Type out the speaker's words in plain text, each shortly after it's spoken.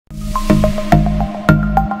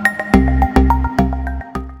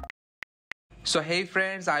So hey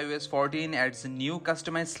friends, iOS 14 adds a new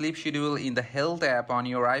customized sleep schedule in the Health app on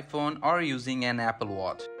your iPhone or using an Apple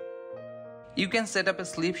Watch. You can set up a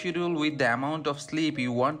sleep schedule with the amount of sleep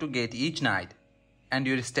you want to get each night and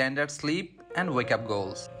your standard sleep and wake up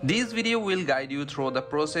goals. This video will guide you through the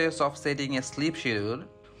process of setting a sleep schedule,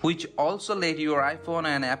 which also let your iPhone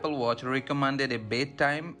and Apple Watch recommend a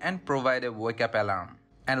bedtime and provide a wake up alarm,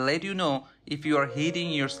 and let you know if you are hitting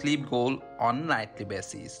your sleep goal on a nightly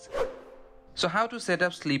basis. So how to set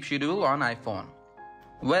up sleep schedule on iPhone?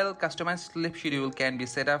 Well, customized sleep schedule can be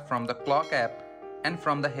set up from the Clock app and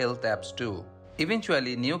from the Health apps too.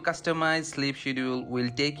 Eventually, new customized sleep schedule will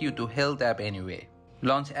take you to Health app anyway.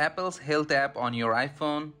 Launch Apple's Health app on your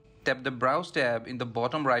iPhone, tap the Browse tab in the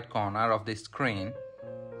bottom right corner of the screen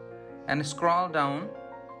and scroll down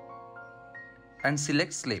and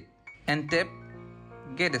select Sleep and tap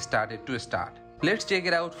Get Started to start. Let's check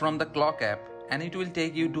it out from the Clock app, and it will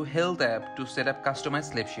take you to Health app to set up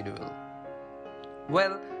customized sleep schedule.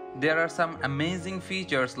 Well, there are some amazing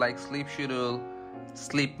features like sleep schedule,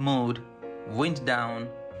 sleep mode, wind down.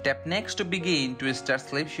 Tap next to begin to start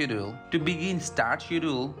sleep schedule, to begin start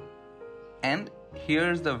schedule, and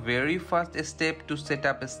here's the very first step to set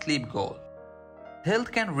up a sleep goal.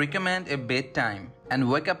 Health can recommend a bedtime and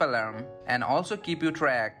wake up alarm and also keep you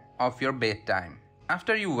track of your bedtime.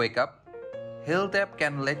 After you wake up, Health app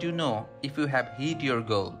can let you know if you have hit your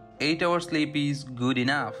goal. 8 hours sleep is good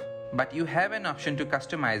enough, but you have an option to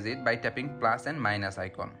customize it by tapping plus and minus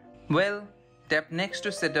icon. Well, tap next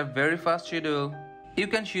to set up very fast schedule. You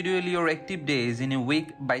can schedule your active days in a week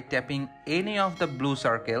by tapping any of the blue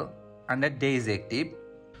circle under days active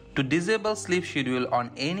to disable sleep schedule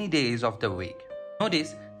on any days of the week.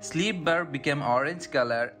 Notice sleep bar become orange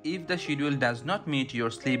color if the schedule does not meet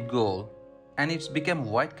your sleep goal, and it's become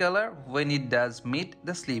white color when it does meet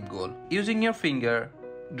the sleep goal. Using your finger,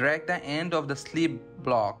 drag the end of the sleep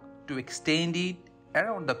block to extend it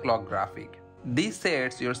around the clock graphic. This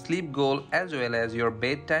sets your sleep goal as well as your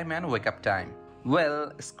bedtime and wake up time.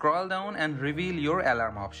 Well, scroll down and reveal your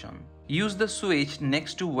alarm option. Use the switch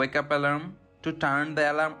next to wake up alarm to turn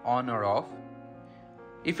the alarm on or off.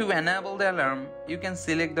 If you enable the alarm, you can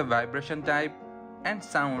select the vibration type and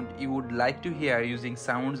sound you would like to hear using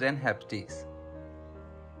sounds and haptics.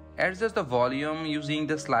 Adjust the volume using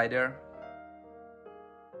the slider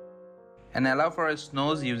and allow for a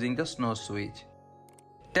snooze using the snooze switch.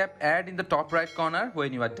 Tap Add in the top right corner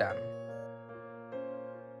when you are done.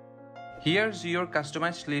 Here's your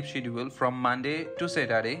customized sleep schedule from Monday to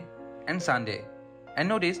Saturday and Sunday. And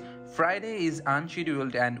notice Friday is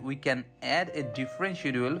unscheduled and we can add a different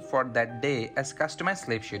schedule for that day as customized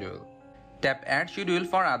sleep schedule. Tap Add Schedule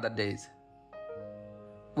for other days.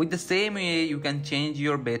 With the same way, you can change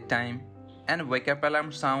your bedtime and wake up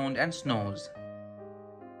alarm sound and snooze.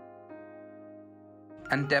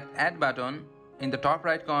 And tap Add button in the top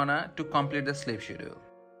right corner to complete the sleep schedule.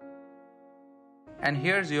 And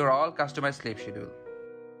here's your all customized sleep schedule.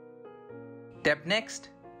 Tap Next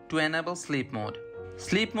to enable Sleep Mode.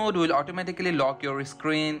 Sleep Mode will automatically lock your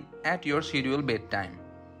screen at your scheduled bedtime.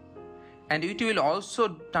 And it will also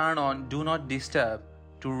turn on Do Not Disturb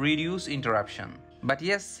to reduce interruption. But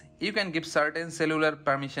yes, you can give certain cellular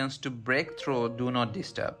permissions to break through Do Not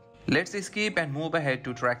Disturb. Let's skip and move ahead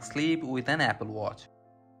to track sleep with an Apple Watch.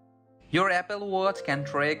 Your Apple Watch can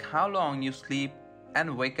track how long you sleep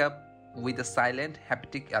and wake up with a silent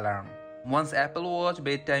haptic alarm. Once Apple Watch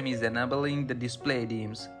bedtime is enabling, the display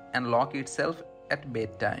dims and lock itself at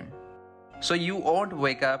bedtime. So you won't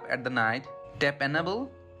wake up at the night. Tap Enable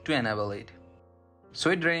to enable it.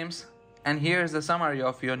 Sweet dreams, and here's the summary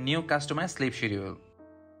of your new customized sleep schedule.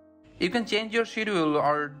 You can change your schedule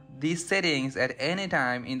or these settings at any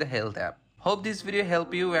time in the Health app. Hope this video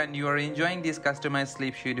helped you and you are enjoying this customized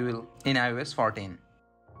sleep schedule in iOS 14.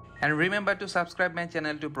 And remember to subscribe my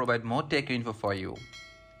channel to provide more tech info for you.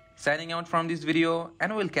 Signing out from this video,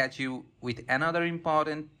 and we'll catch you with another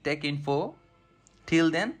important tech info. Till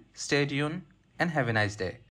then, stay tuned and have a nice day.